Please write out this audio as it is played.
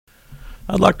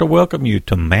I'd like to welcome you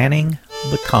to Manning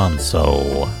the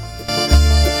Console.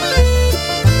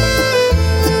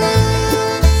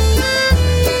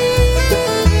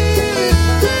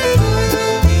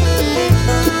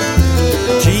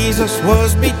 Jesus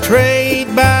was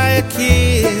betrayed by a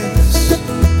kiss.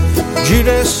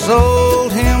 Judas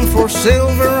sold him for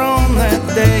silver on that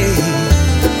day.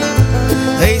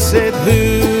 They said,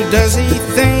 who does he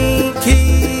think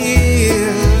he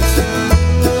is?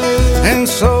 And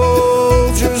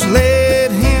soldiers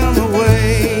led him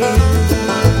away.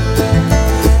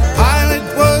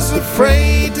 Pilate was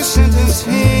afraid to sentence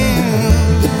him,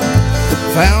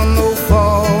 found no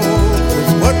fault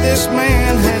with what this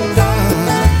man had done.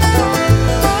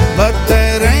 But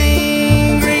that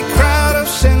angry crowd of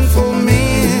sinful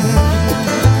men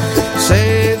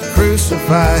said,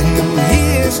 crucify him,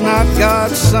 he is not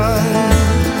God's son.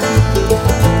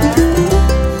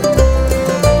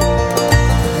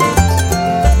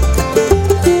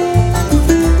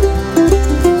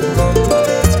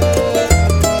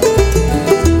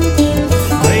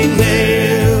 They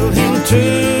nailed him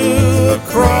to a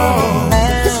cross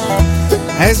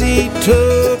as he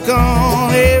took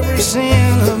on every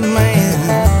sin of man,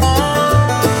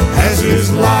 as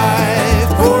his life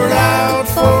poured out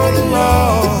for the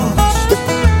lost.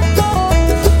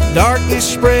 Darkness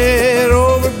spread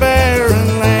over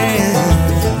barren land.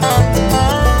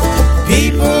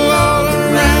 People all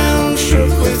around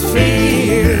shook with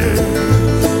fear.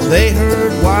 They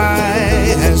heard,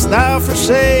 why hast thou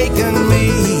forsaken me?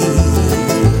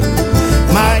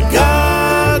 My God,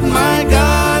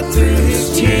 through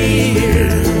his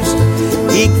tears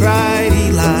he cried,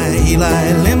 Eli,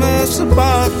 Eli, lema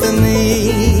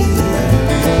sabachthani.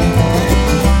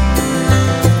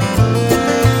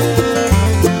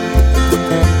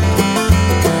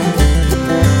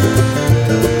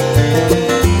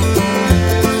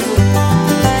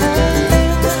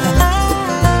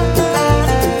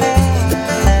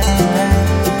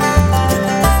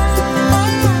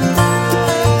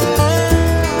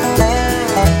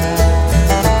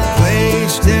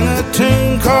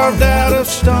 Carved out of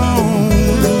stone,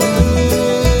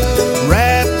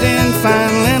 wrapped in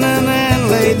fine linen and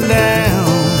laid down.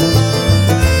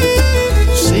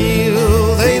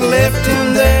 Sealed, they left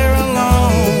him there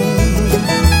alone.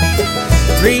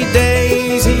 3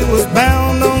 days he was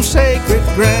bound on sacred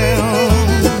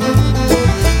ground.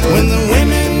 When the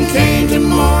women came to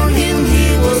mourn him,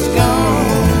 he was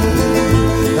gone.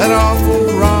 That awful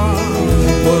rod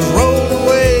was rolled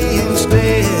away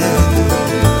instead.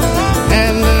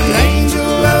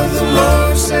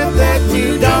 Lord said that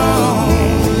new dawn,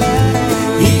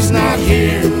 he's not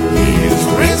here, he is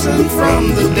risen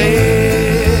from the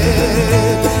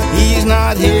dead. He's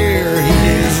not here, he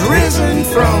is risen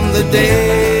from the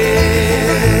dead.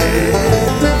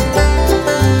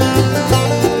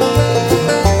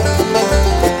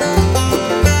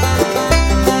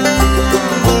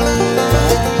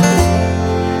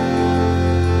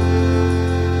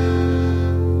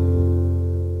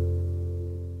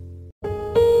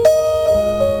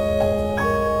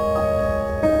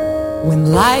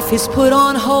 When life is put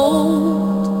on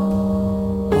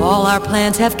hold, all our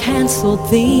plans have canceled,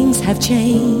 things have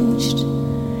changed,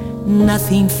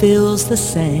 nothing feels the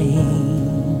same.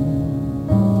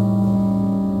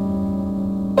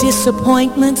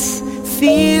 Disappointments,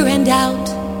 fear and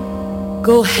doubt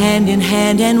go hand in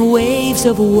hand, and waves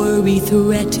of worry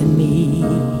threaten me.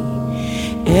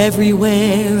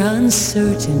 Everywhere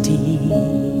uncertainty.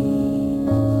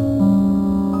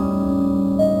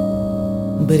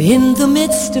 But in the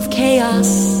midst of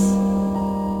chaos,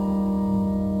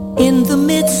 in the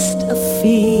midst of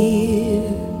fear,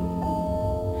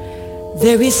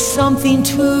 there is something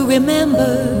to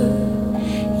remember.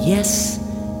 Yes,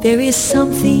 there is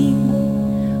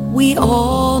something we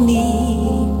all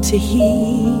need to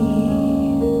hear.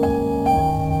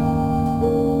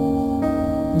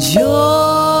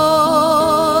 Joy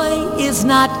is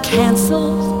not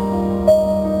canceled.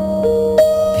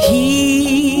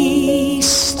 Peace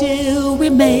still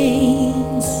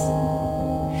remains.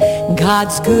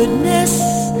 God's goodness,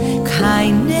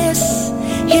 kindness,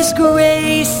 His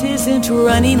grace isn't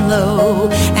running low,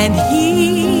 and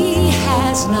He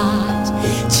has not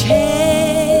changed.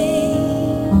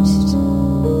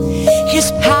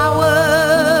 His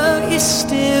power is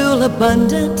still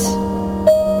abundant.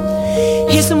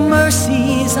 His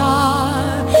mercies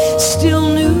are still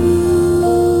new.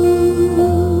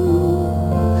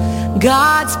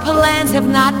 God's plans have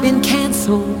not been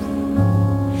canceled.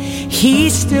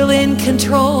 He's still in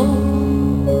control,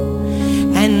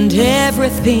 and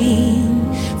everything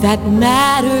that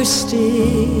matters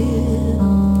still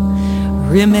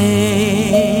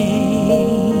remains.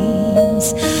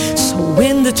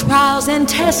 trials and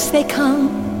tests they come,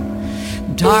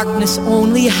 darkness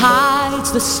only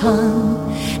hides the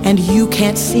sun, and you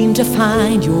can't seem to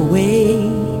find your way,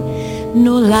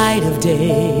 no light of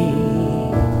day.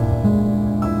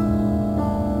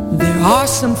 There are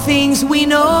some things we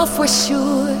know for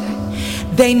sure,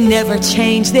 they never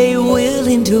change, they will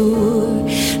endure,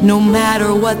 no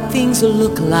matter what things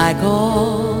look like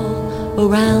all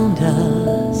around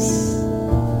us.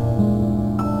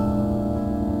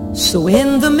 So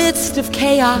in the midst of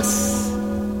chaos,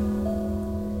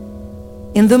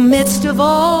 in the midst of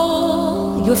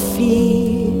all your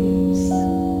fears,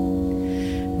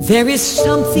 there is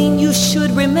something you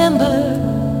should remember.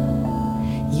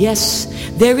 Yes,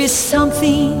 there is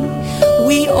something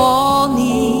we all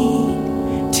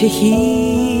need to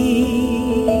hear.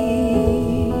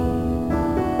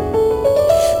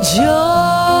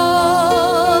 Joy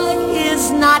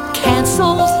is not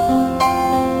canceled.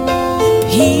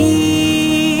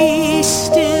 Peace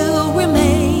still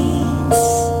remains.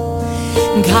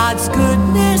 God's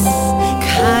goodness,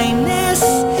 kindness,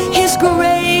 His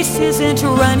grace isn't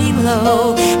running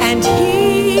low, and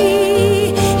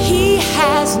He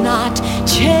has not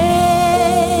changed.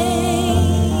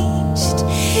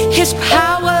 His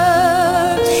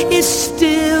power is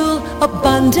still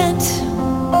abundant.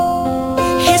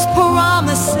 His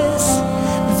promises,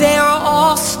 they're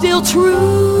all still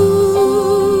true.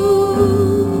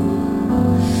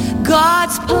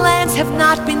 God's plans have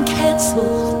not been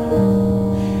canceled.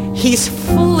 He's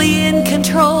fully in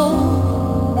control,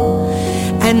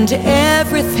 and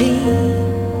everything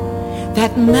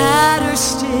that matters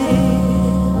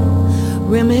still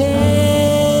remains.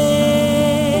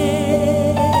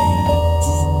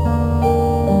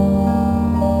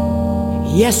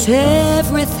 Yes,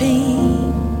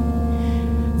 everything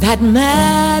that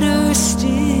matters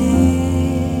still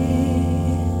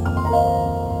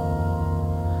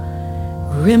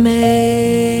remains.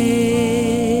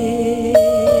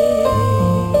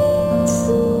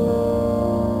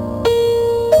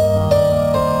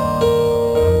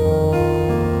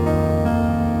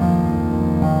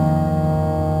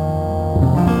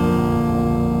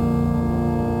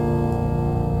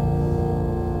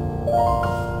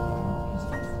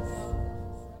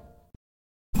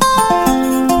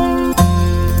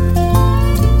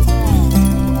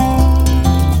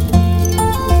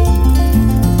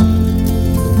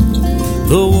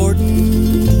 The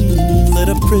warden led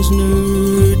a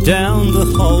prisoner down the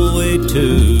hallway to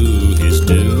his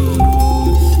doom.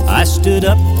 I stood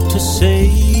up to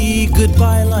say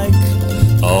goodbye like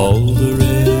all the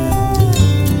rest,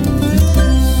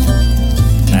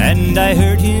 and I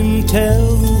heard him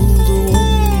tell the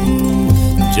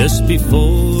warden just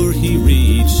before he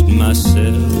reached my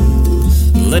cell,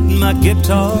 let my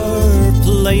guitar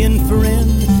playing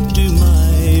friend do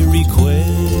my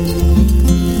request.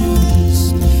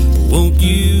 Won't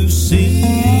you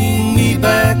sing me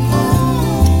back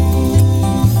home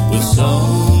with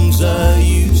songs I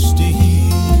used to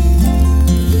hear?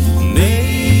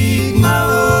 Make my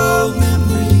old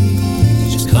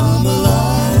memories come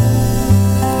alive.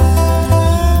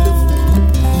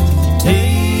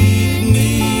 Take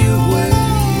me away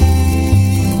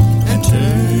and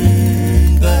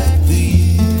turn back the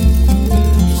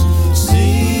years.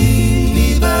 Sing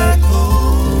me back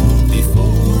home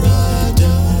before I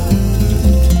die.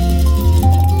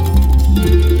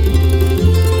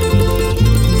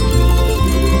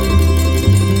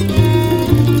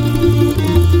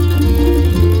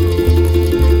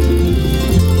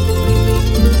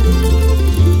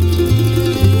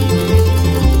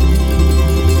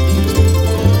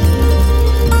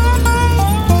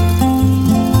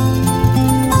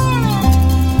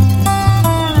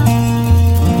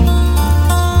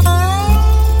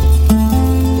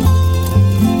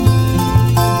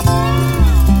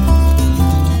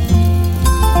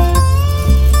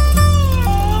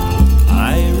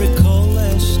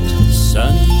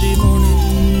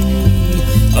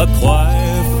 A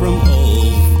choir from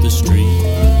off the street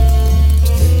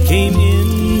came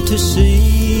in to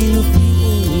sing a few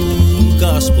old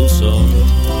gospel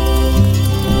songs,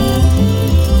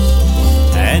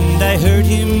 and I heard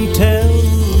him tell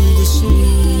the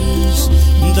singers,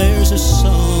 there's a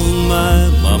song my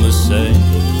mama sang.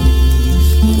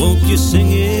 Won't you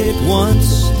sing it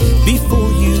once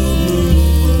before you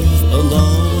move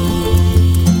along?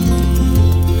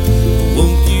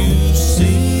 Won't you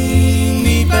sing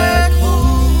me back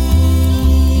home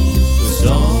the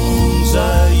songs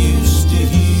I used to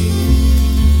hear?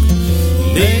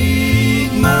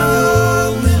 Make my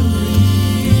old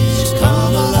memories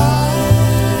come alive.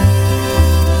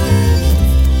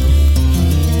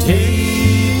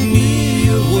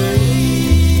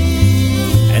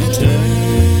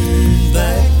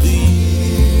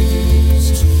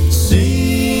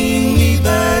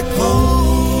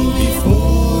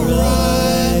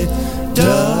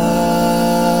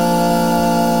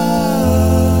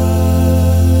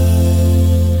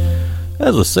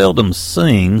 That was a Seldom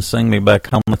Sing Me Back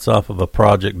Home. That's off of a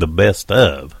project, The Best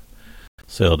Of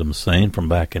Seldom Seen, from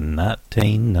back in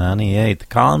 1998. The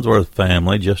Collinsworth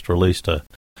family just released a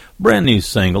brand new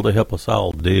single to help us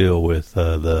all deal with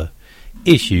the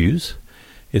issues.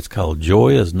 It's called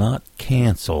Joy Is Not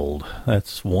Cancelled.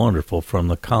 That's wonderful, from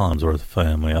the Collinsworth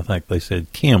family. I think they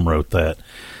said Kim wrote that.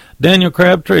 Daniel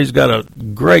Crabtree's got a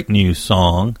great new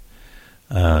song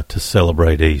to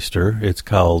celebrate Easter. It's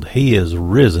called He Is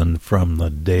Risen from the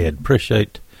Dead.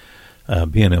 Appreciate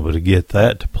being able to get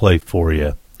that to play for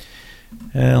you.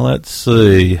 And let's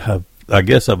see. I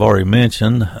guess I've already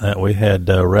mentioned that we had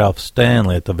Ralph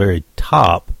Stanley at the very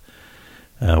top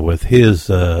with his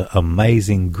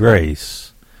Amazing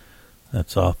Grace.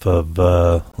 That's off of,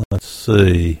 let's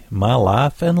see, My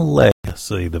Life and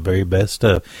Legacy, the very best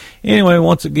stuff. Anyway,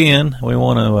 once again, we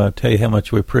want to tell you how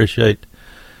much we appreciate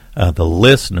the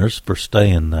listeners for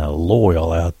staying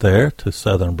loyal out there to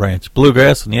Southern Branch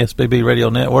Bluegrass and the SBB Radio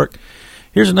Network.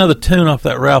 Here's another tune off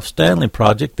that Ralph Stanley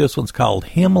project. This one's called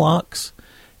Hemlocks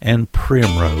and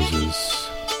Primroses.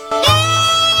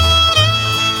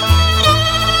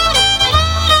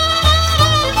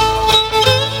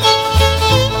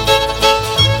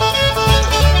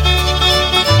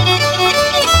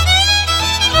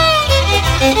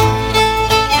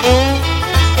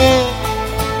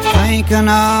 Thinking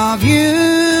of you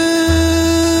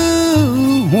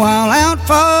while out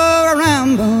for a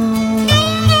ramble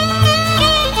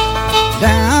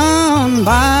down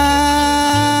by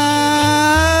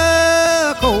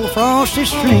a cold frosty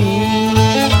stream.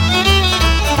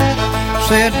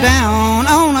 Sat down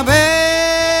on a bed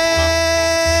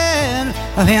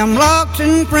of hemlocks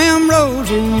and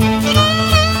primroses.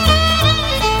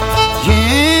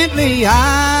 Gently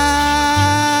I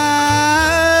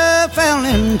fell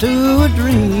into a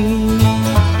dream.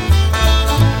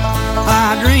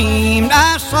 I dreamed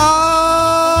I saw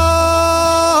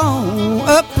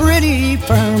a pretty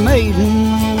fair maiden,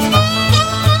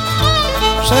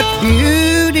 such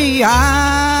beauty I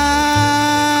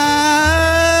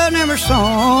never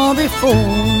saw before.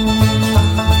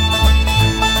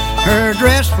 Her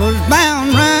dress was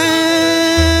bound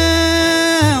round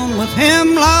with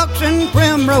hemlocks and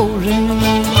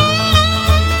primroses,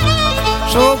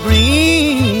 so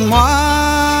green was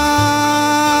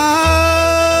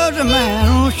the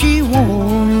mantle she wore.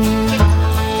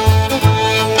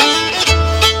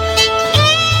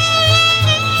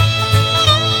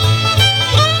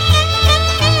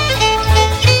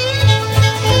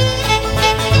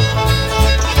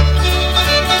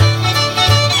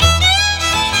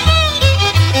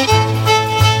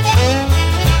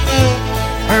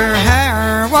 Her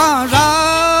hair was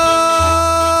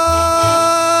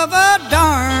of a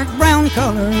dark brown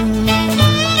color.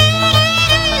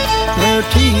 Her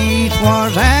teeth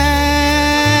was at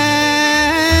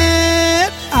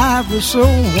ivory so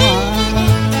white.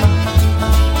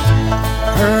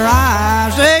 Her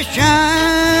eyes, they shine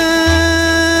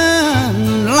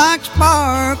like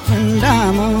sparkling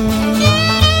diamonds,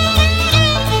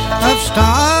 of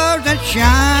stars that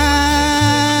shine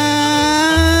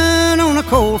on a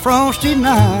cold frosty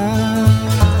night.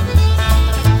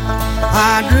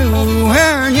 I drew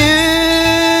her near,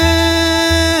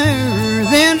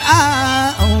 then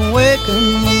I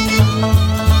awakened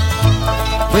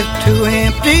with two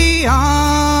empty arms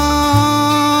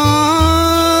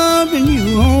and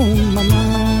you on my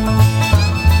mind.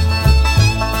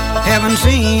 Heaven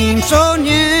seemed so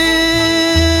near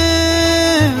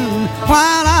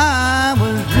while I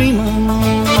was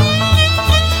dreaming.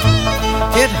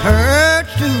 It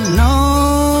hurts to know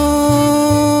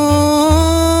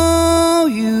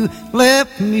you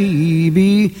left me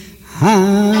behind.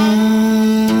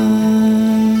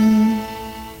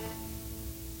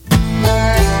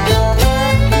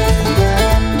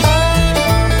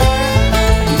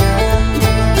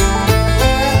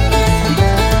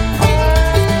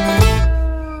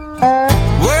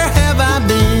 Where have I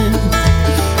been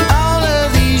all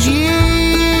of these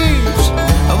years?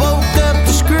 I woke up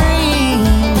to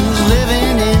screams,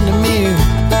 living in the mirror.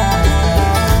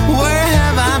 Where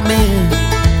have I been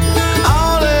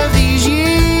all of these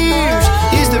years?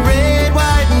 Is the red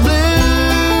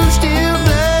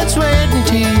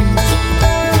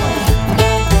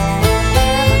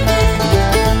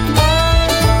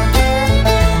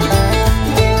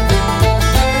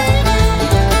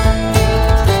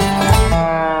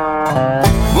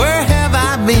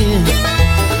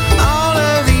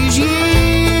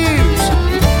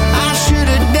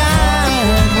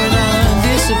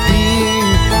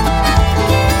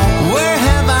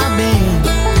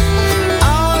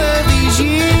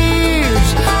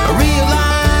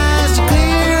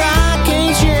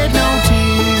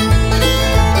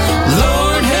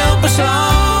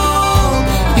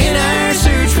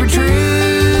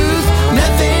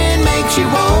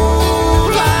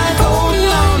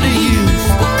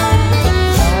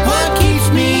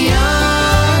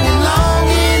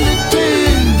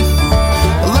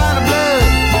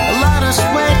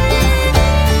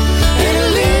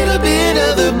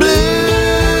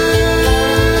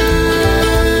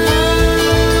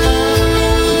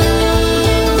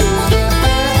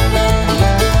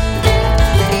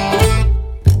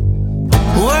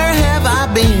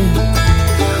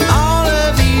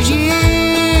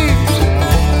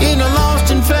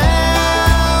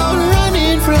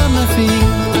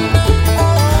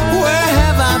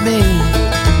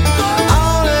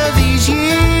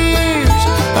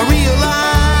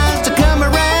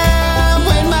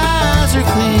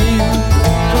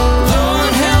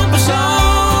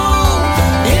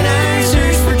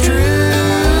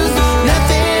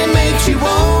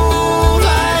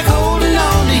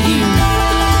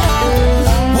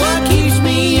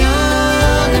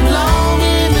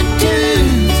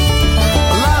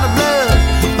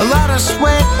lot of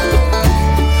sweat,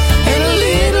 and a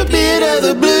little bit of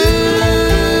the blues.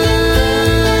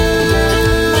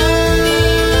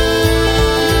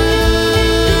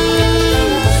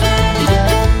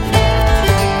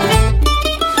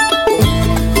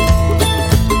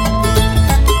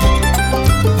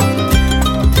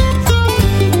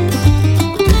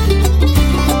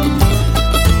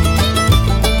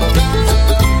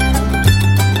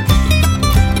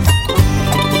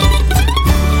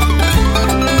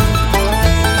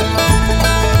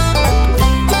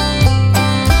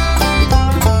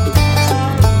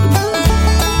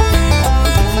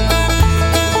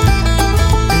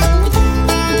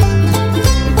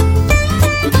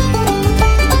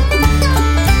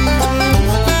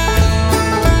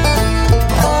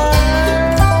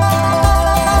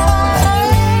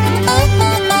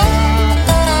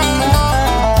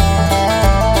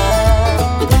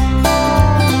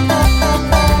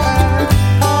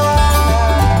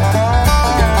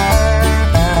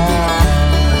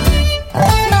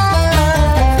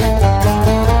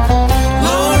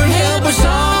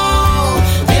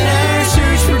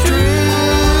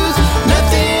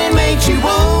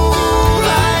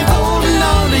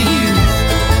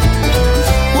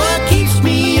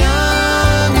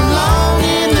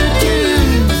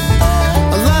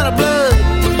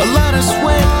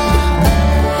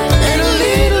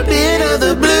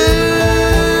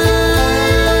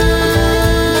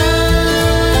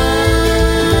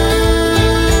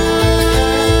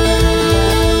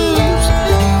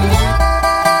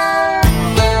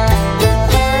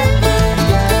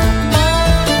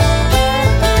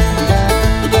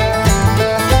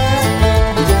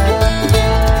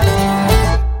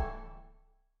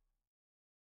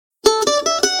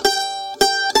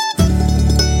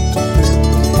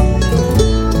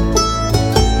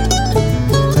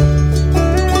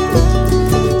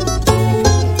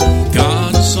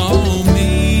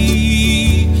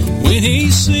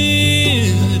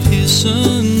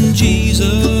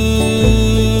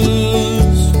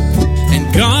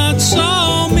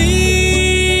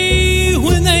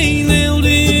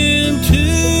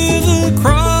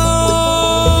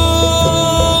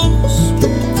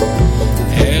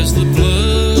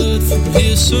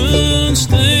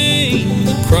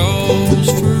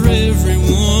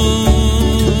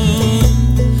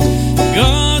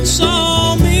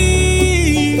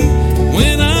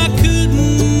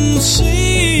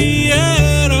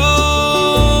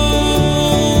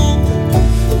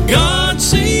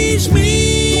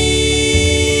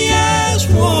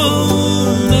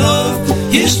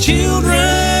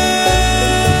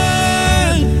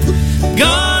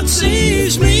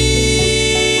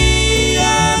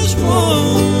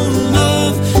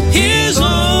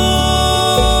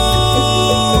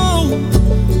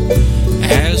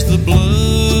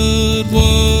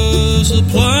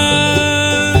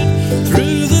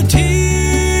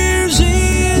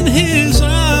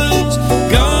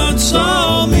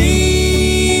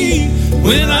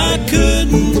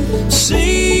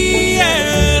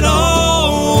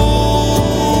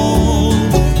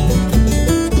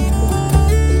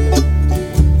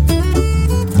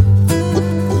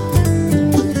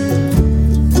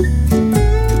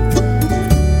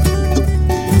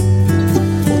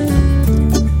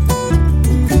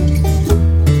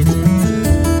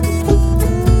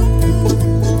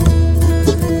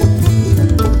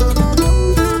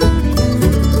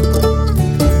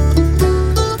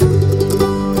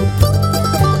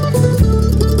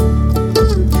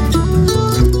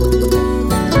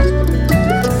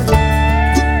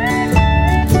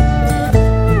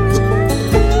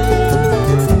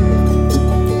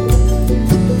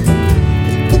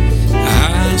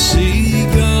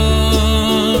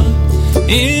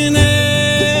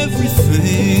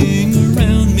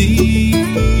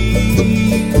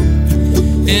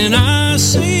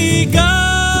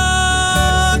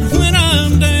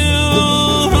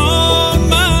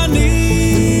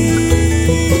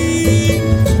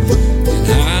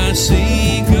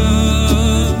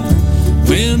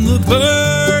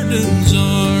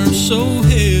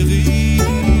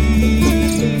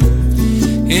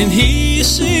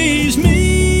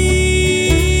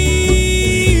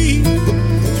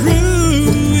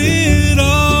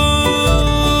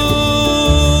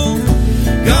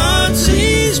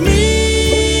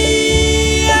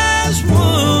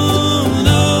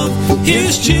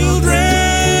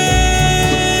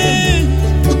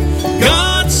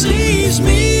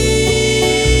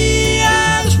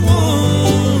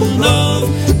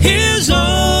 His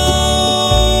own.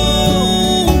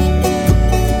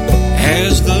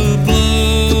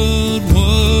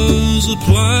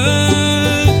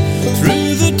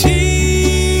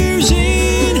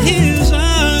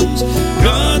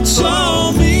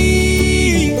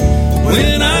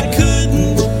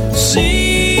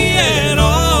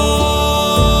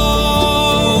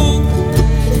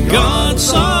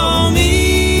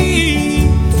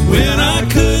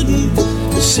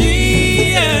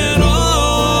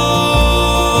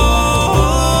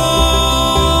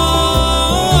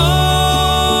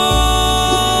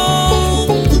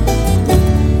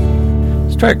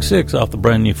 Track 6 off the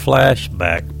brand new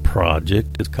Flashback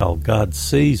project is called God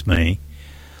Sees Me.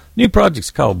 New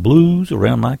project's called Blues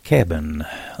Around My Cabin.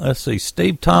 Let's see,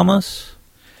 Steve Thomas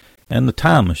and The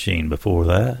Time Machine before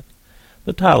that.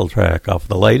 The title track off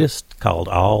the latest called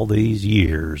All These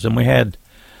Years. And we had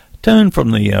a tune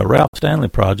from the Ralph Stanley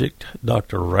project,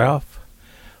 Dr. Ralph,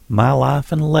 My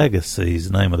Life and Legacy is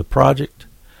the name of the project.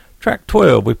 Track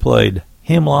 12 we played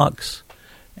Hemlocks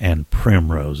and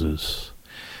Primroses.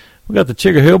 We got the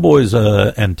Chigger Hill Boys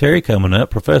and Terry coming up,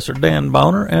 Professor Dan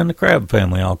Boner, and the Crab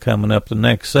Family all coming up the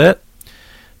next set.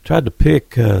 Tried to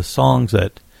pick songs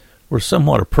that were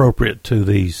somewhat appropriate to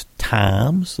these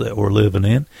times that we're living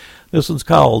in. This one's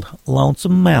called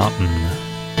Lonesome Mountain.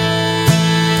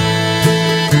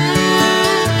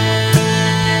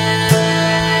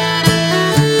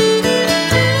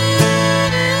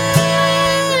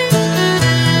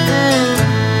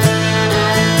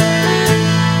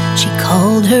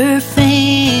 Called her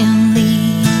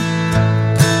family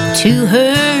to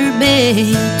her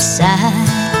bedside,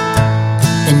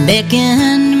 then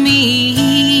beckoned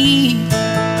me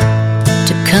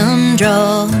to come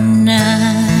draw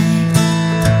nigh.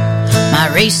 My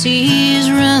race is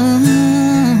run,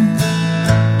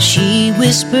 she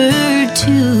whispered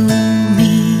to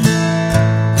me,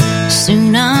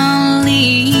 soon I'll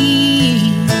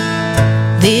leave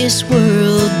this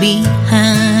world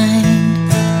behind.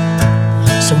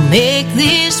 So make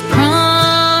this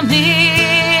promise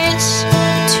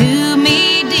to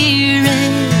me,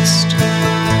 dearest,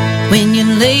 when you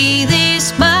lay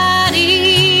this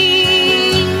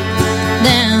body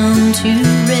down to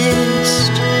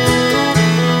rest.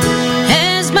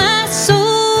 As my soul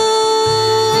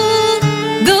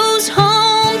goes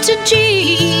home to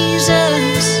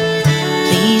Jesus,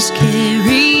 please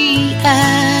carry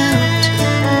out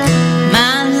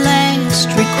my last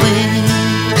request.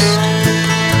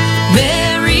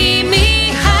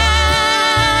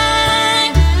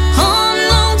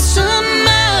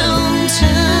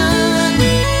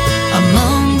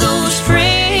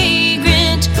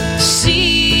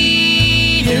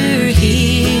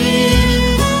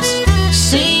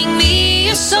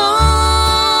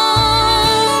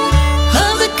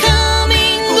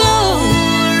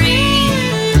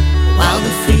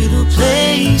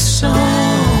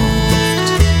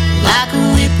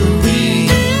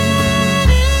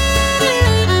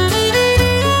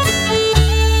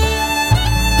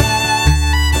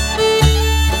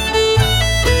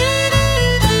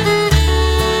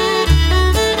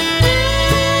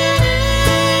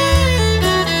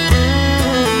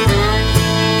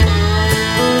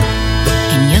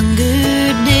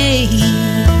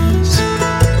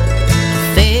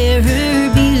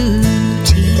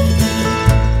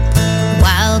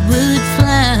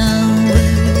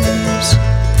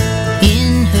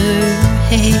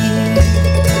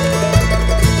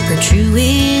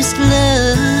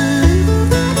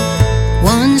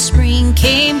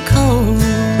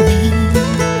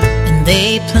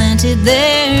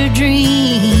 Their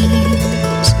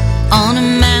dreams on a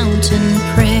mountain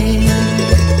prayer.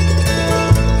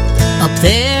 Up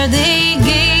there they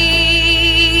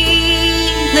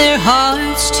gave their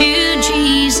hearts to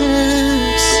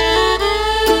Jesus.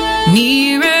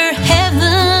 Nearer heaven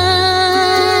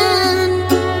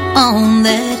on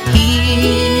that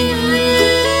hill,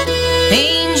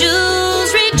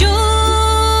 angels rejoiced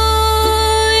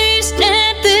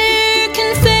at their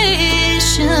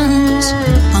confessions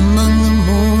among the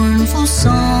mournful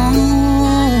song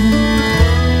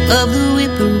of the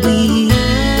whippoorwill.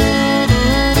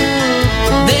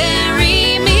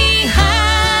 Bury me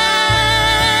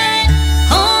high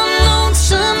on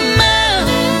Lonesome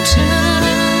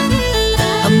Mountain,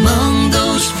 among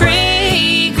those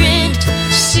fragrant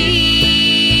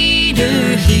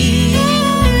cedar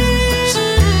hills.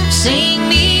 Sing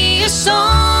me a song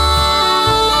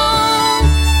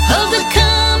of the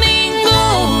coming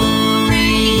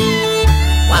glory,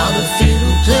 while the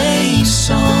fiddle plays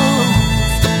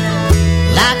soft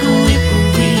like a whippoorwill.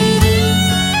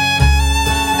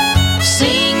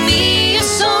 Sing me a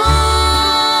song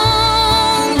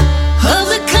of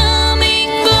the coming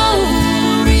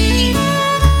glory,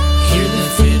 hear the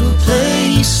fiddle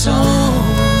play soft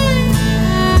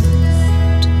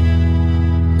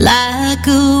like a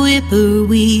whippoorwill.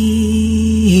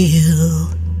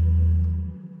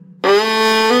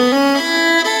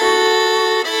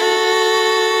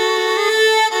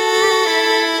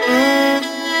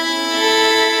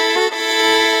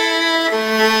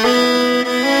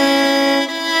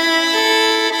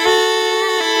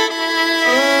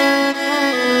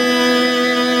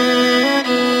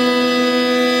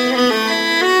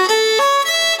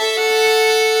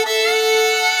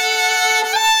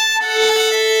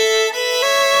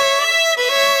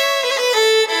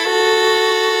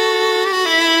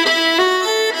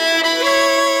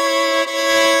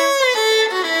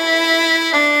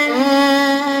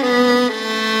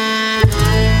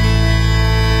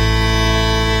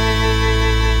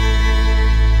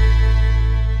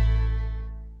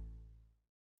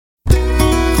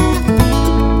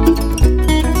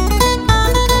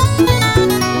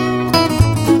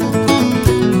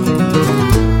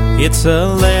 It's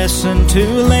a lesson too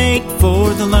late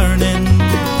for the learning.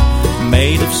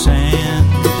 Made of sand,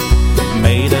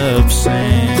 made of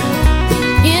sand.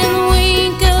 In the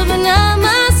wink of an eye,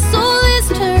 my soul is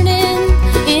turning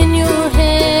in your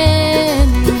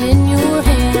hand, in your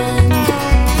hand.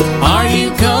 Are you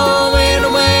going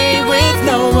away with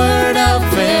no word of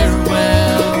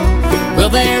farewell? Will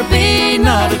there be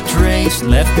not a trace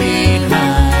left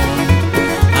behind?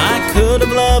 I could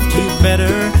have loved you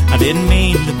better, I didn't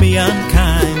mean to be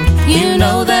unkind. You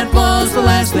know that was the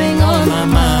last thing on my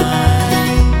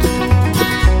mind.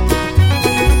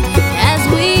 As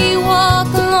we walk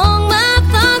along, my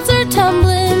thoughts are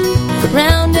tumbling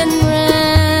round and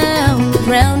round,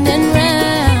 round and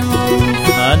round.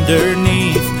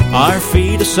 Underneath our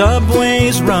feet a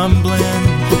subway's rumbling.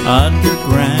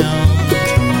 Underground,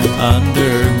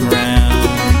 underground.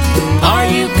 Are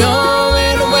you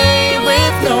going away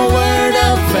with no word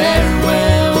of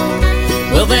farewell?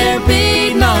 Will there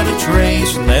be not a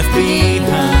trace left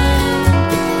behind?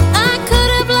 I could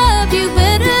have loved you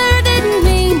better, didn't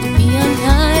mean to be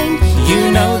unkind.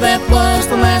 You know that was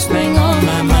the last thing on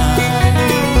my mind.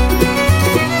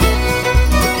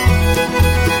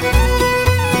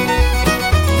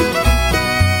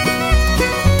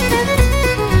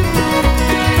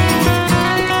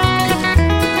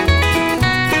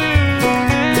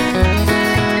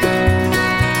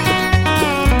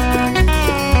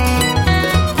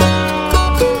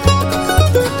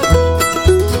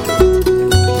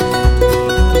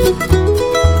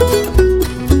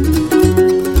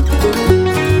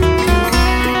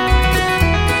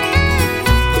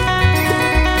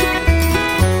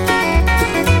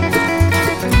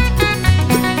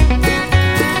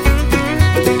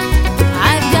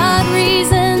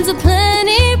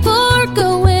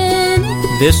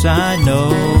 This I know,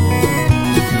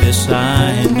 this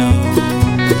I know.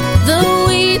 The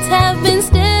weeds have been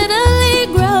steadily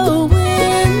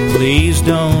growing. Please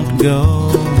don't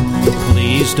go,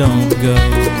 please don't go.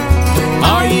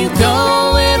 Are you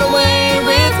going away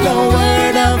with no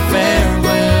word of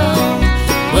farewell?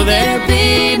 Will there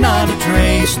be not a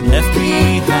trace left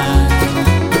behind?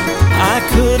 I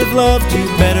could have loved you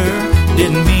better,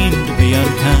 didn't mean to be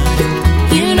unkind.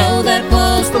 You know that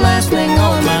was the last thing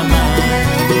on my mind.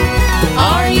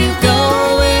 Are you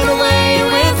going away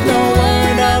with no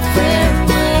word of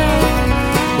farewell?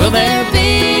 Will there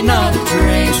be not a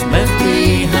trace left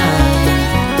behind?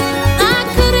 I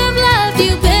could have loved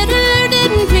you better,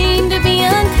 didn't mean to be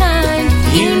unkind.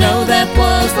 You know that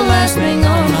was the last thing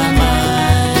on my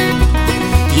mind.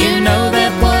 You know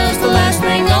that was the last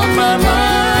thing on my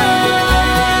mind.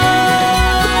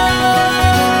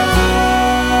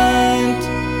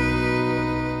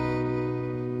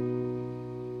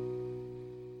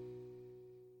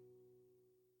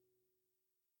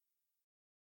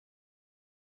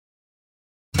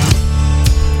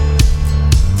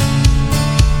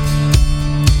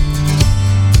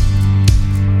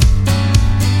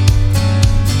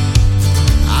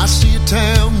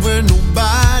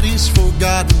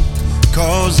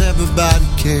 Cause everybody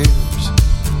cares.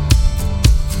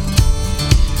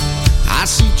 I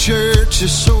see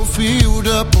churches so filled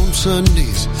up on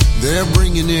Sundays, they're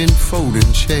bringing in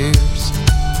folding chairs.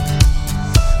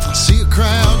 I see a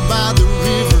crowd by the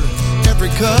river, every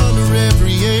color,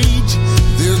 every age.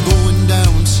 They're going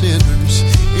down sinners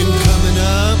and coming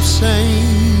up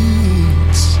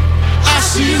saints. I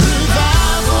see revival.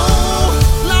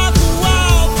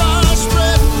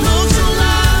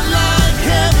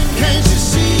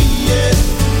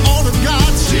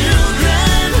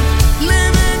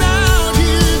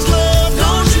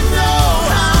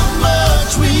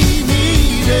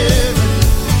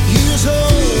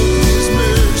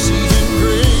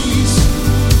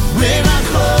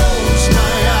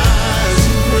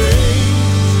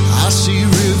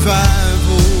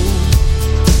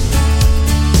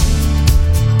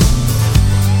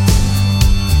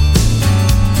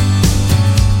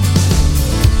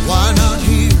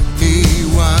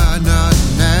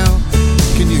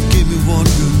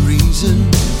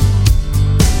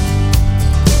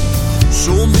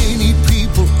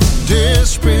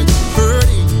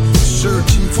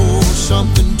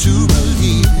 Something to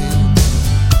believe in.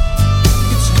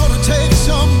 It's gonna take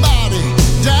somebody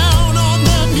down on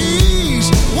their knees,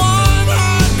 one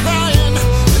heart crying,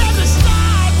 let me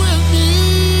start with me.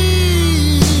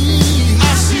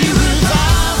 I see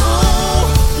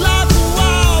revival like a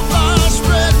wildfire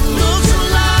spreading, looks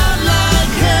alive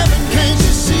like heaven. Can't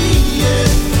you see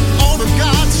it? All of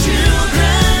God's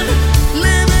children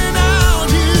living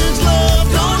out His love.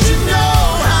 Don't you know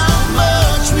how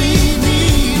much we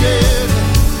need it?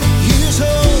 His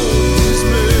hope.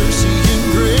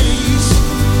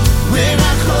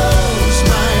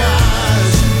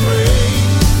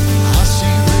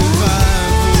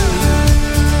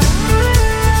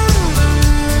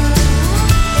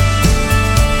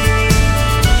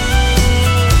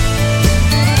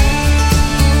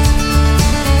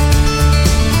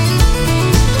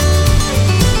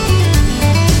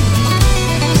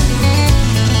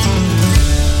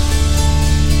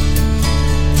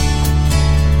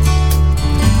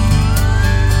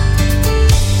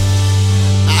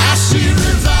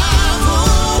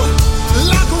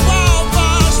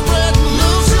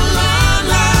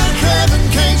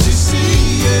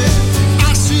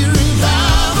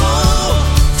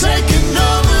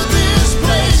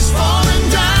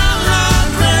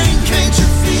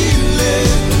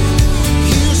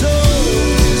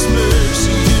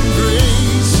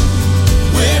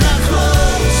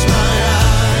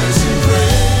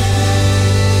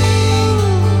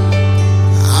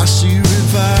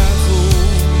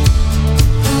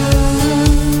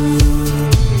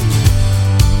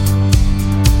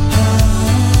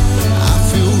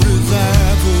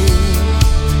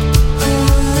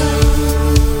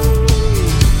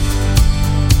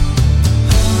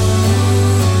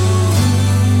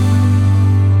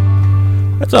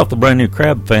 It's off the brand new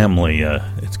Crab Family.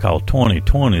 It's called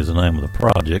 2020 is the name of the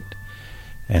project.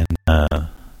 And, of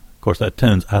course, that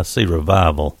tune's I See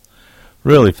Revival.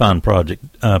 Really fine project.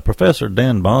 Professor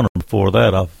Dan Bonner, before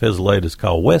that, off of his latest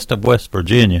called West of West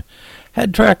Virginia,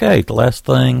 had track 8, The Last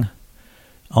Thing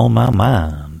on My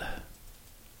Mind.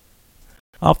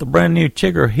 Off the brand new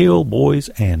Chigger Hill Boys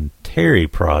and Terry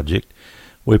project,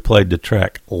 we played the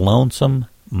track Lonesome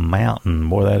Mountain.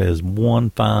 Boy, that is one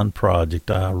fine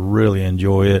project. I really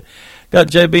enjoy it. Got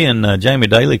JB and Jamie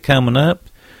Daly coming up.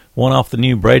 One off the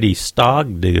new Brady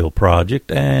Stogdill project,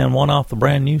 and one off the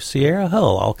brand new Sierra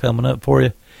Hull, all coming up for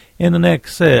you in the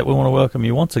next set. We want to welcome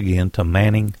you once again to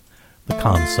Manning the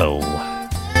Console.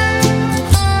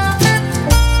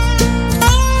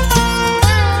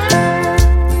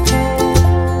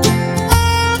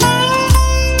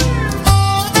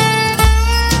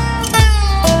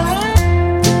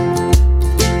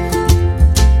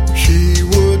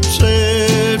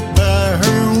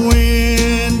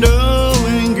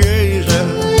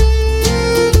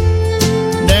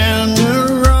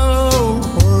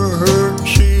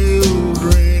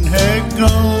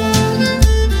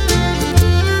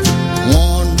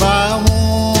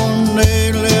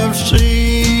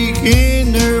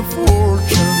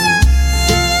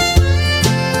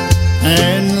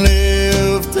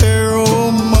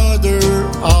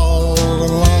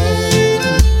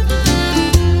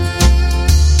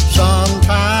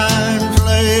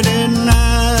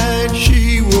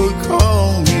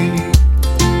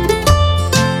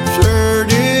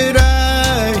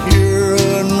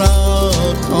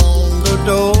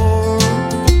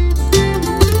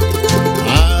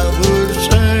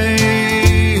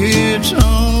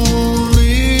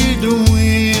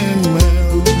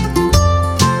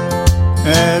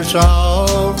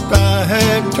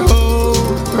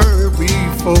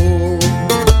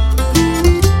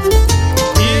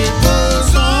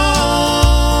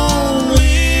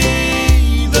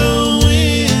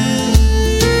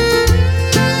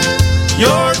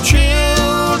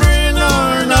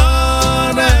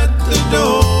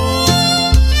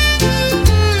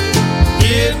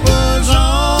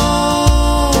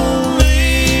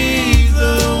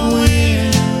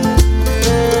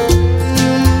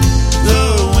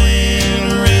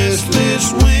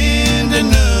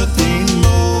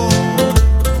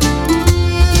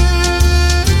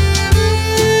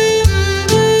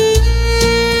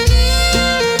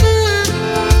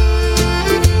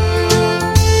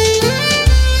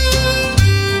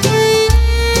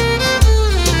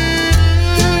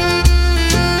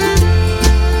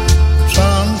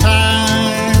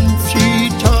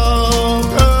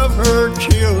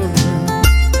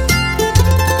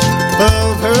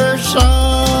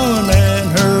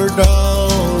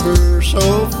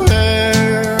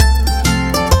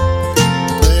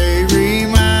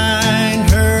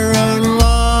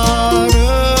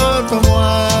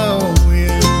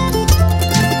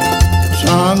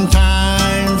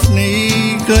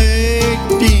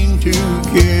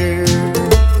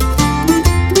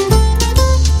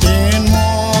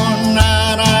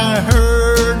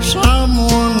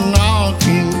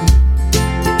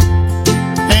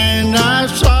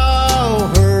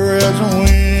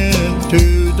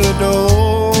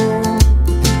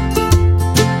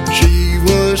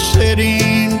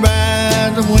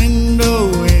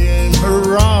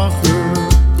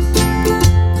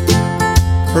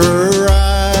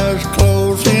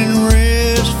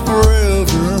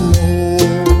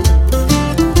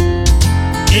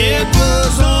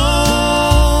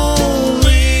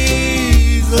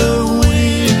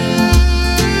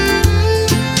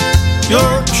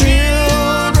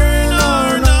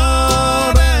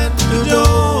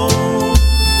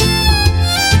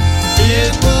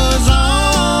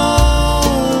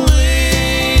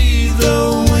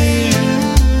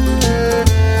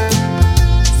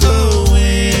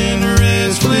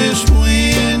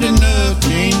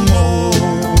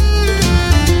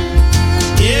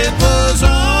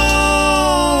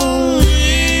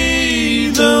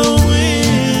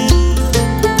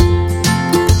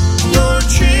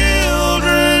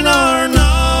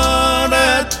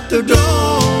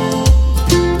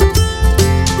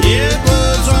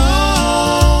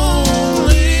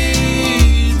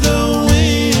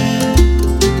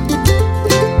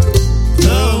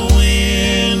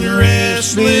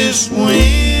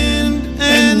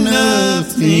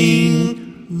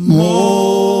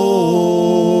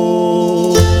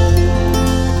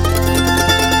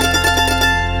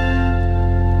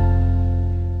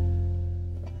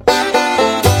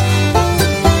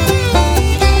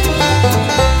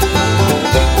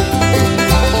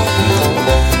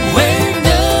 Where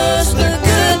does the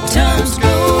good times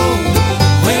go?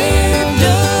 Where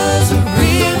does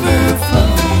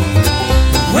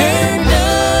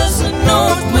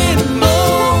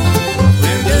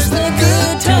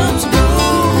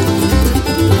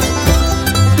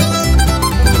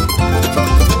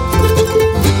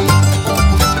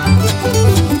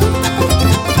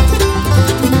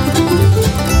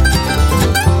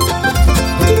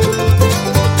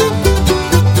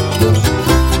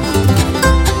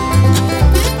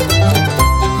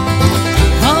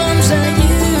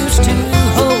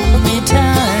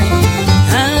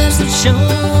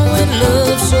showing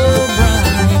love so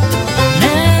bright.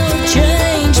 Now you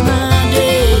change my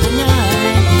day to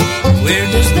night. Where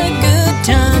does the good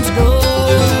times go?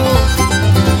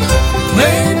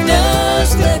 Where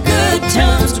does the good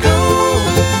times go?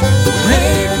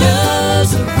 Where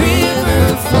does the river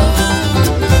flow?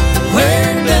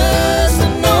 Where does the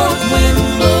north wind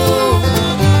blow?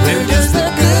 Where does the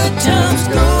good times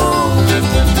go?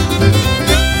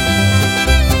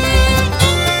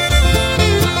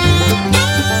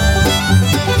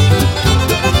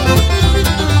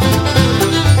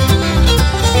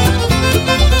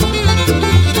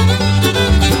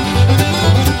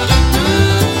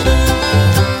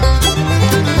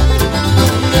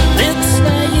 Lips I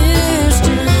used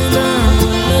to learn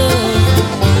love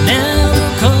now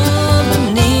come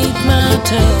beneath my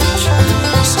touch.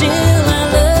 Still I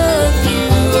love you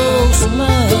oh so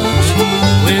much.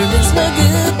 Where does the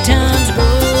good times go?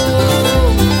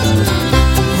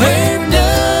 Where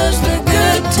does the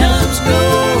good times go?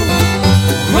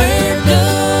 Where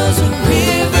does the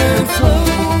river flow?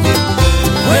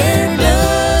 Where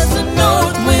does the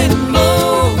north wind blow?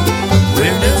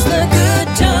 Where does the good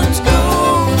times go?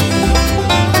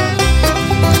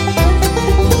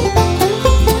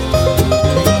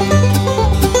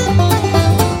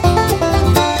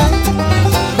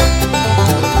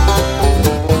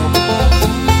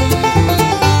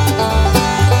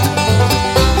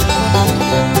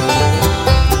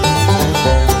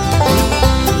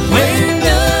 Where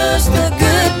does the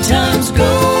good times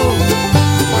go?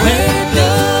 Where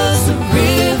does the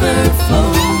river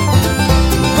flow?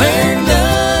 Where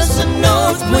does the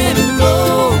north wind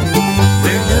blow?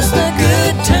 Where does the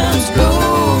good times go?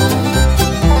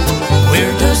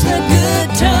 Where does the good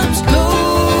times go?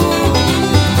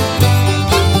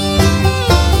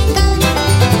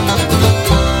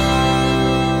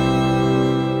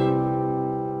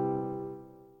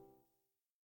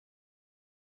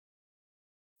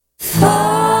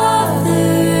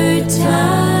 Father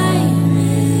Time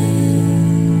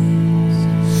is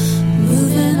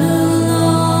moving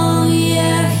along,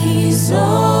 yeah, he's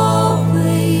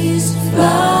always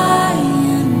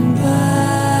flying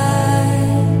by.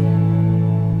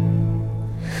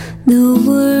 The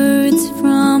words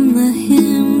from the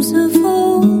hymns of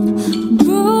old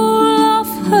roll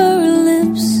off her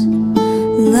lips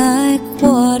like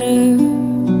water.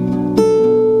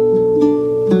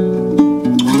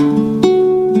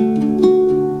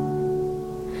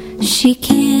 She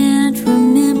can't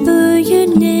remember your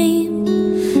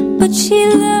name, but she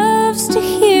loves to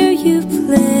hear you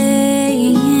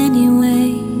play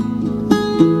anyway.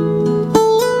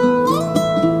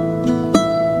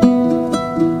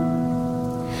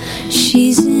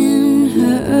 She's in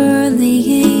her early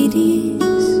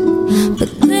 80s, but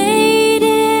late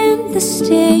in the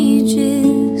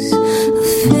stages of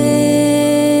fading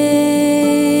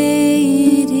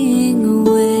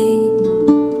away.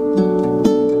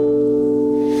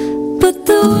 But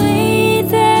the way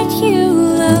that you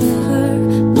love her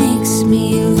makes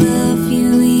me love you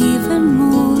even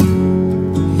more.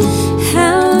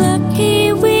 How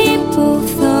lucky we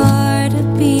both are to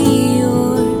be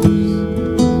yours.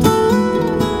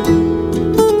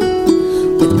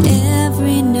 With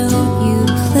every note you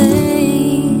play,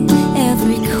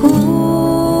 every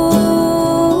chord,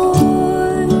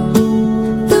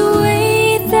 the way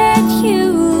that you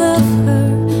love her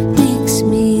makes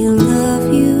me love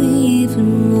you even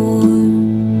more.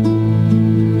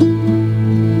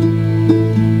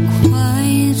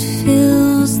 Quiet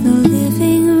fills the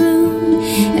living room.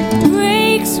 It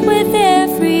breaks with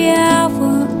every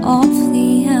hour of the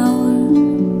hour.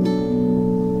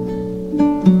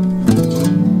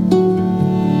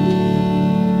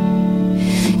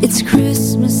 It's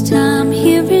Christmas time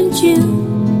here in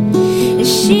June, and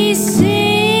she's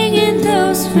singing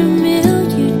those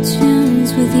familiar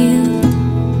tunes with you.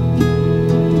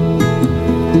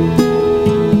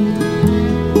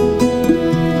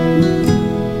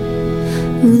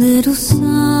 Little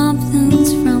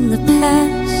somethings from the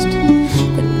past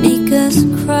that make us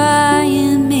cry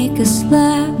and make us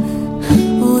laugh.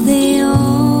 Oh, they almost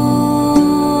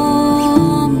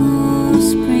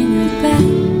bring her back.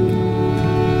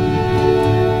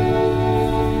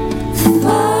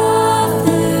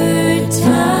 Father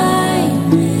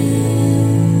Time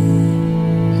is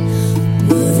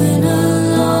moving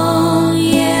along,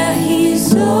 yeah,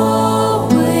 he's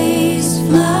always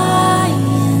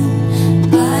flying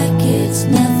like it's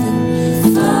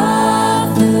nothing.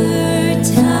 Father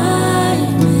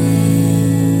Time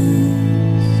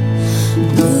is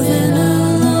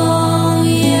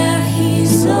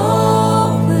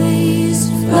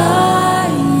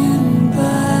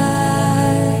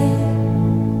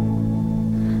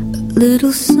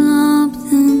Little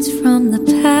somethings from the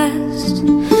past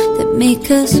that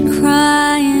make us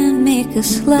cry and make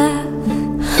us laugh.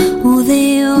 Oh,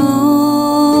 they almost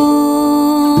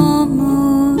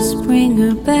bring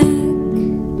her back.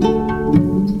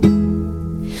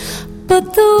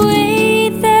 But the way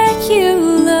that you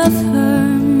love her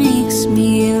makes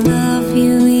me love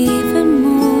you even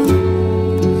more.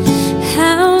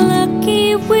 How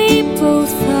lucky we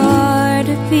both are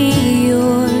to be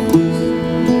yours.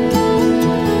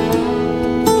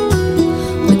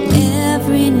 With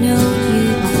every note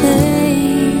you play,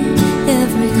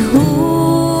 every chord,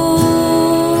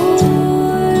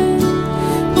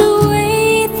 the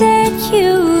way that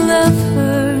you love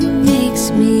her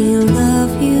makes me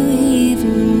love you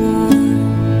even more.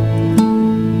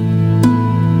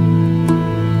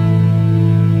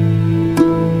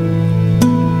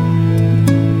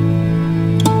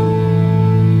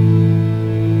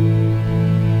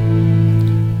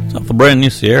 The brand new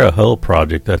Sierra Hull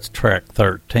project, that's track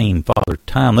 13, Father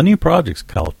Time. The new project's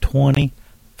called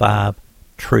 25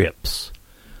 Trips.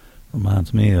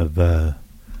 Reminds me of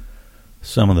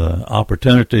some of the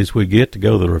opportunities we get to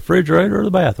go to the refrigerator or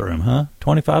the bathroom, huh?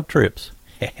 25 trips.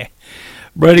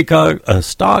 Brady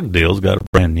Stockdale's got a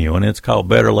brand new one. It's called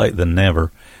Better Late Than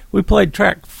Never. We played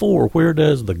track 4, Where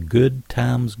Does the Good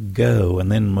Times Go?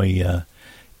 And then we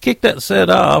kicked that set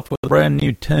off with a brand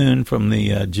new tune from the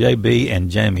JB and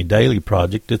Jamie Daly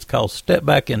project. It's called Step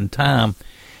Back in Time.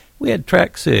 We had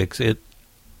track 6. It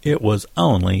was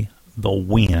Only the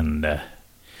Wind.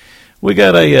 We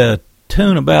got a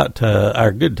tune about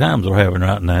our good times we're having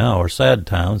right now, or sad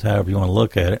times, however you want to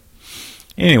look at it.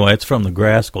 Anyway, it's from the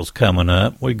Grascals coming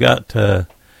up. We got a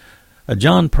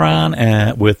John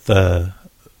Prine with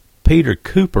Peter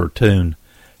Cooper tune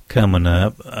coming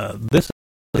up. This is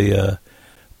the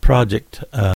project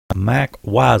Mac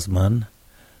Wiseman.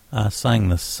 I sang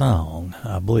the song,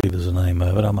 I believe is the name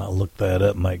of it. I might look that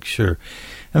up and make sure.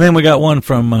 And then we got one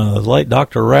from the late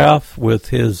Dr. Ralph with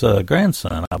his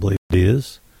grandson, I believe it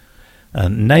is,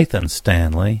 Nathan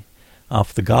Stanley,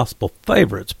 off the Gospel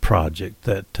Favorites project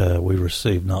that we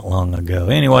received not long ago.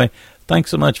 Anyway,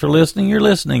 thanks so much for listening. You're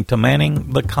listening to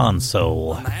Manning the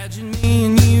Console. Imagine me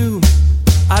and you,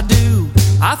 I do.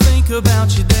 I think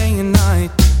about you day and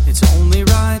night. It's only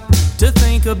right to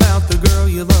think about the girl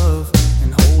you love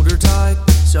and hold her tight.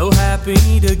 So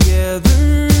happy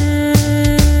together.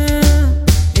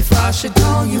 If I should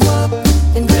call you up,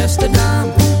 invest a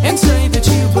dime, and say that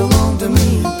you belong to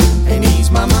me, and ease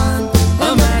my mind,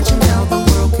 imagine how the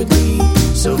world could be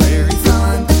so very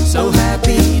fine, so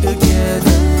happy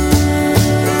together.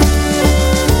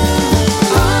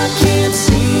 I can't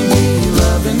see me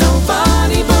loving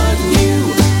nobody but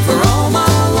you for all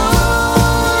my life.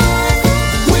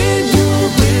 When you're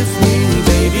with me,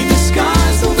 baby, the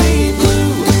skies will be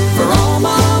blue for all my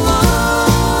life.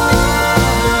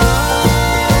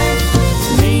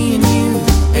 Me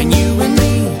and you and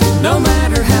me, no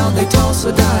matter how they toss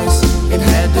the dice, it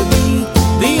had to be.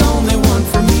 The only one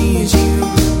for me is you,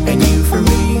 and you for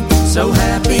me, so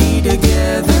happy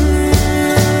together.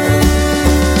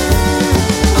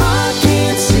 I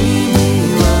can't see me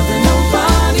loving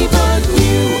nobody but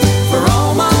you for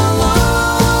all my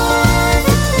life.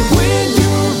 When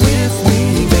you're with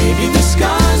me, baby, the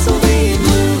skies will be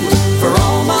blue for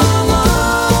all my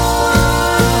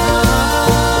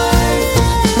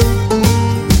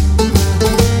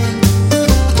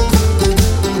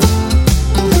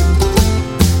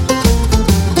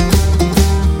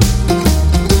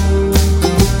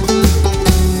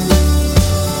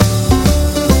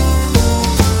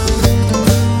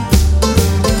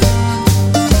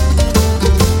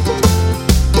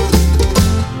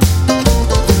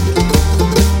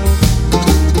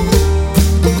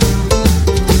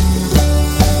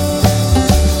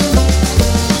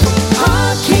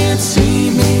I can't see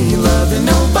me loving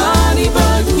nobody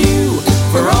but you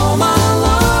for all my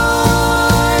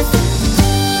life.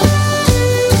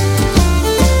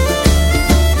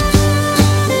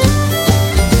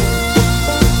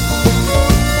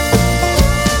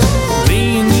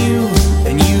 Me and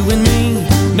me,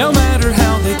 no matter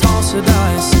how they toss a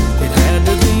dice, it had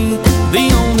to be.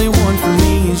 The only one for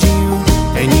me is you,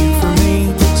 and you for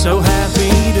me, so happy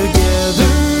together.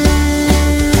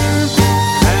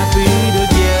 Happy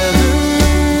together.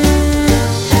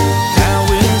 How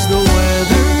is the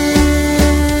weather?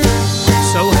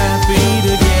 So happy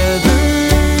together.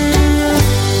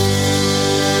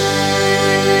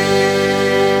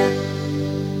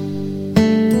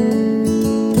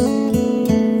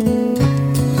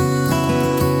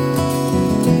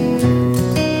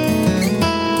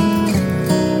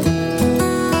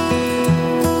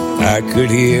 I could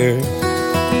hear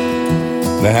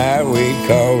the highway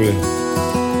calling.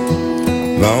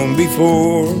 Long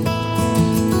before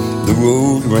the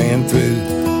road ran through,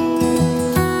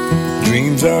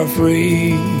 dreams are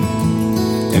free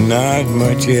and not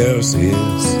much else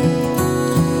is.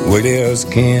 What else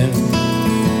can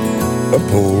a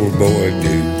poor boy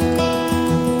do?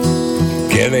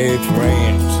 Kelly's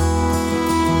Ranch,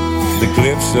 the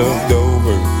cliffs of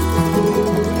Dover,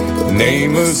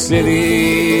 name a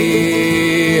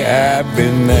city, I've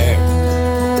been there.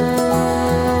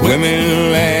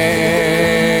 Women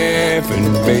laugh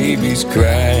and babies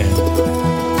cry,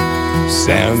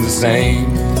 sound the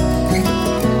same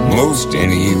most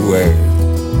anywhere.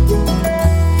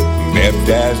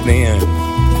 Baptized in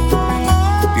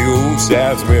the old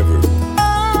South River,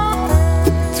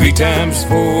 3 times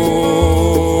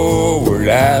forward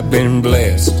I've been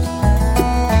blessed.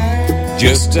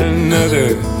 Just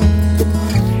another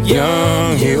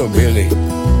young hillbilly.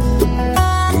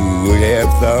 Who would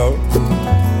have thought?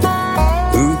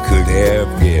 Who could have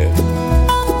guessed?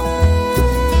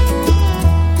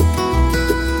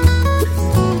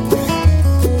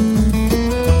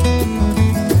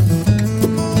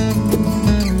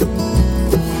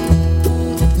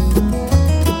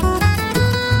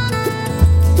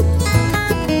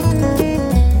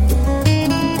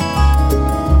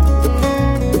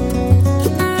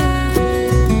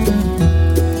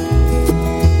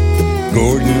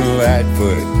 Gordon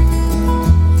Lightfoot,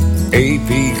 A.P.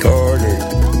 Carter,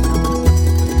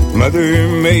 Mother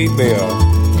Maybelle,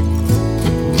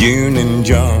 June and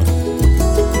John.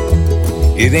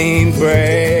 It ain't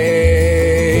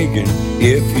bragging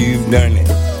if you've done it.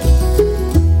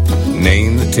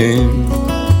 Name the tune,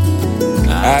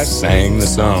 I sang the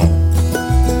song,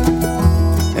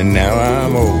 and now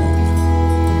I'm old,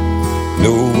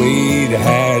 no way to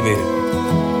hide it.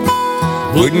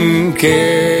 Wouldn't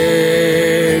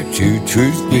care to,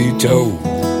 truth be told.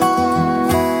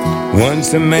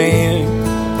 Once a man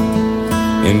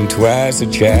and twice a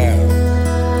child,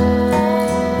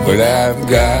 but I've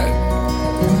got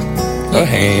a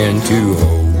hand to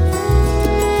hold.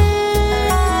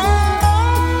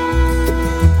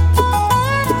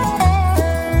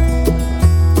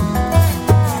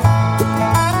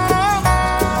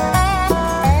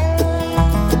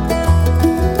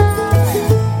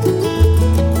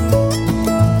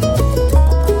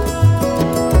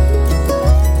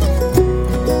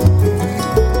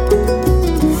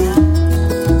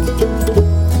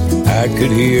 I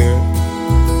could hear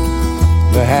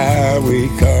the highway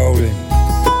calling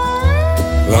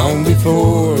long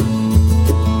before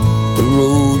the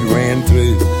road ran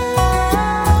through.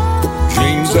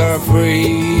 Dreams are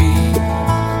free,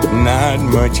 not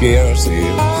much else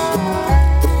is.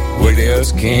 What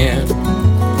else can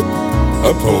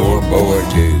a poor boy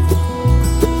do?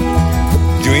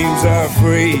 Dreams are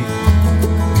free,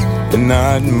 and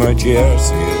not much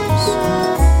else is.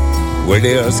 What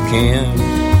else can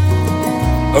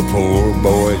a poor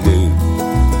boy do?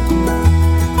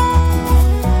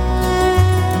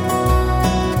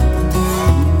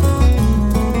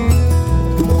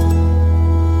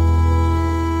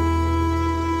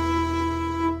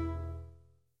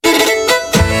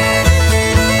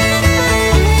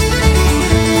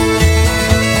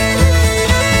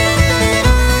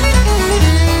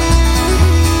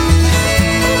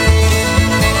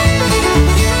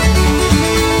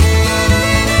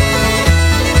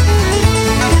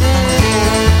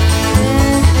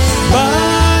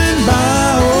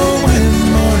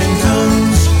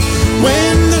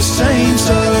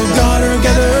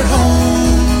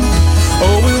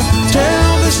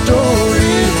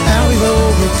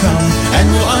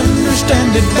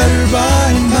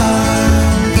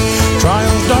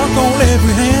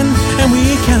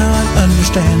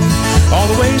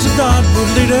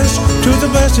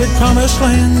 Promised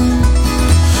land,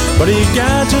 but he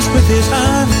guides us with his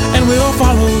eye, and we'll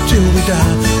follow till we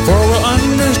die, for we'll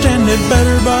understand it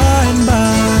better by and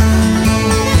by.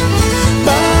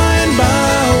 By and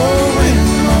by, oh, when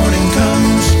morning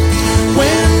comes,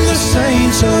 when the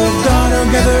saints of God are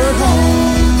gathered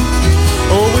home,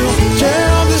 oh, we'll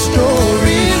tell the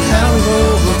story of how we've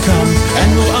overcome,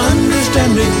 and we'll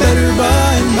understand it better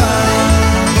by and by.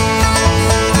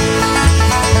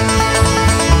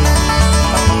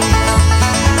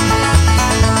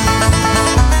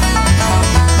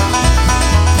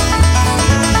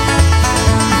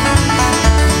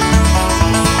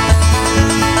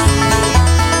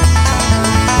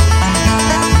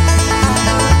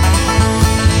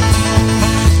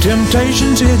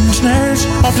 Temptations, hidden snares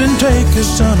often take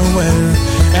us unaware,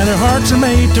 and our hearts are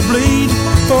made to bleed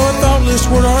for a thoughtless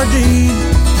word or deed.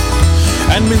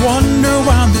 And we wonder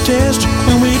why the test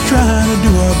when we try to do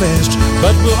our best,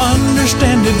 but we'll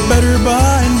understand it better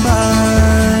by and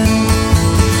by.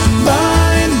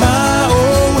 By and by,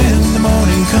 oh, when the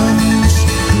morning comes,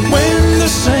 when the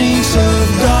saints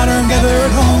of God are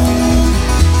gathered home,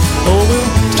 oh,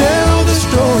 we'll tell the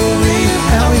story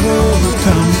how we've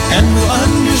overcome, and we'll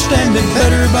understand it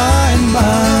better by and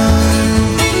by.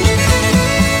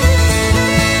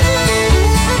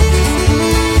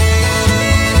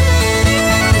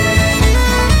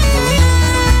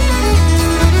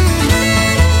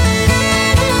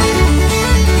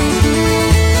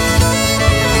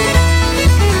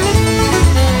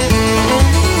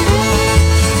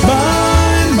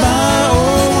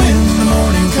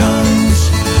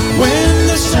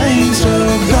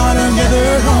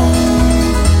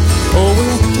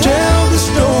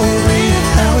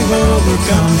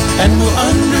 And we'll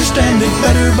understand it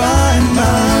better by and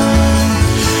by.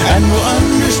 And we'll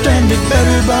understand it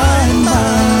better by and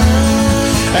by.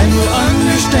 And we'll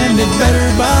understand it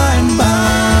better by and by.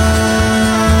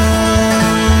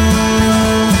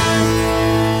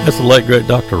 That's the late great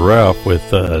Dr. Ralph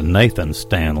with Nathan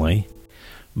Stanley.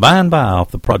 By and by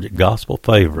off the Project Gospel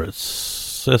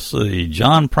Favorites. This is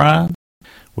John Prine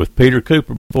with Peter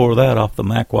Cooper before that off the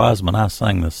Mac Wiseman I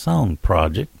Sang the Song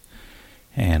Project.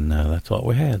 And that's what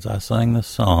we had. So I sang the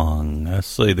song. Let's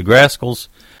see, the Grascals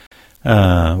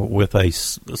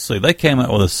they came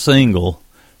out with a single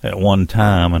at one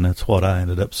time, and that's what I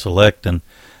ended up selecting,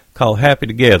 called Happy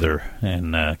Together,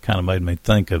 and kind of made me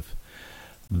think of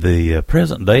the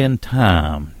present day and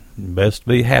time. Best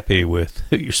be happy with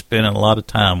who you're spending a lot of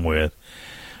time with.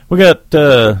 We got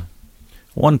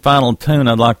one final tune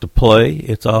I'd like to play.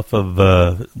 It's off of,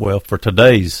 for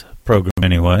today's program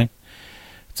anyway.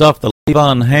 It's off the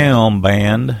Levon Helm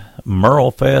Band,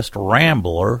 Merlefest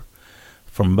Rambler,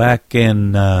 from back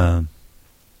in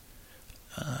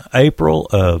April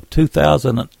of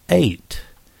 2008,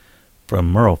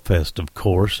 from Merlefest, of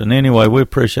course. And anyway, we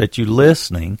appreciate you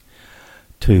listening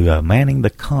to Manning the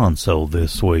Console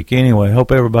this week. Anyway,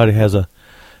 hope everybody has a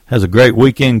great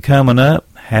weekend coming up.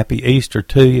 Happy Easter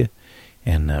to you,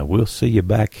 and we'll see you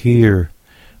back here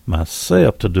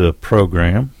myself to do a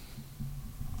program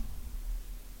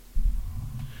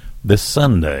this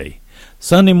Sunday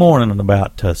morning at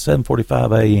about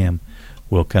 7:45 a.m.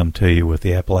 We'll come to you with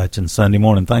the Appalachian Sunday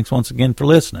Morning. Thanks once again for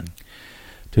listening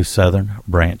to Southern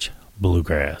Branch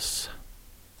Bluegrass.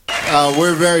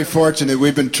 We're very fortunate.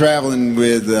 We've been traveling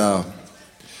with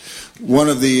one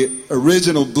of the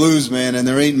original bluesmen, and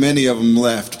there ain't many of them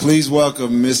left. Please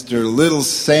welcome Mr. Little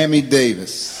Sammy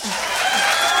Davis.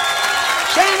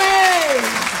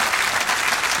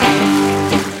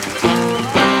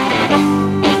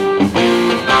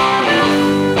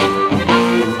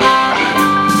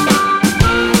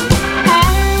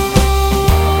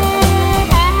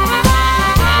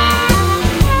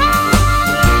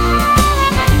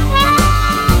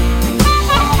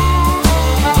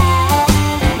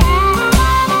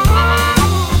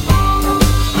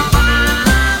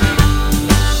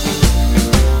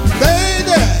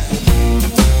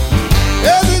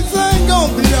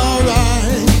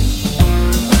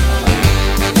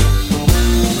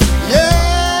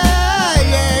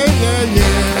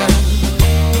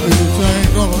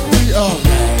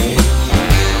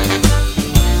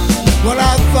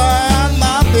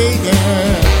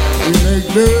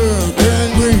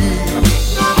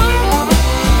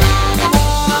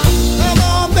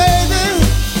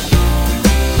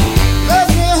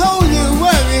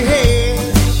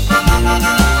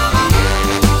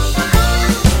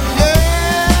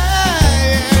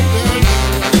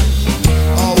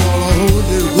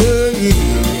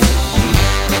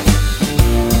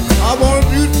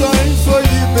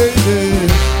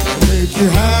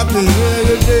 Happy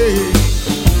every day.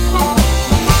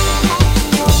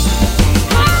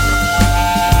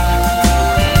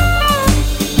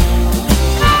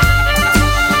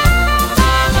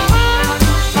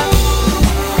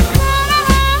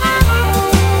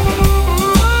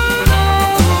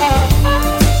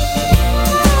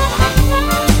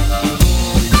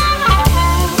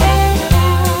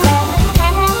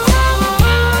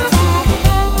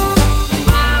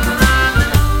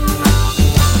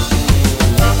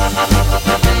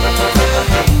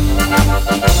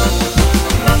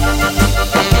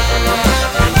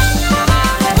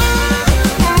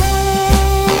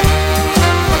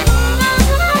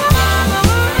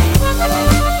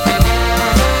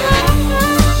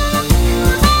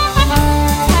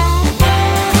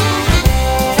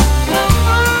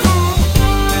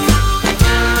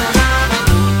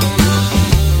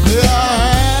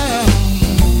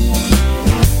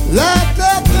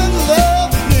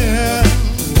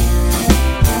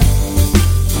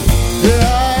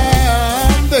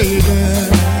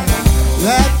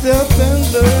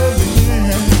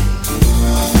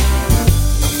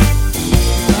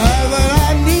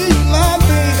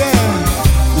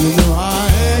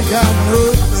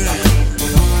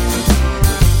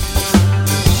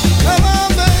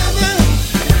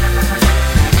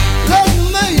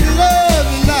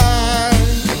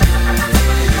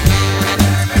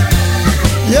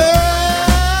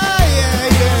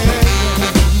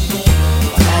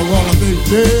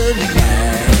 dirty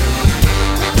night.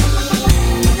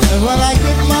 And when I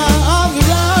get my arms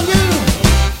around you,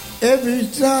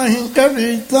 everything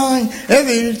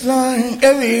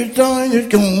is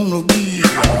gonna be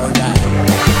alright.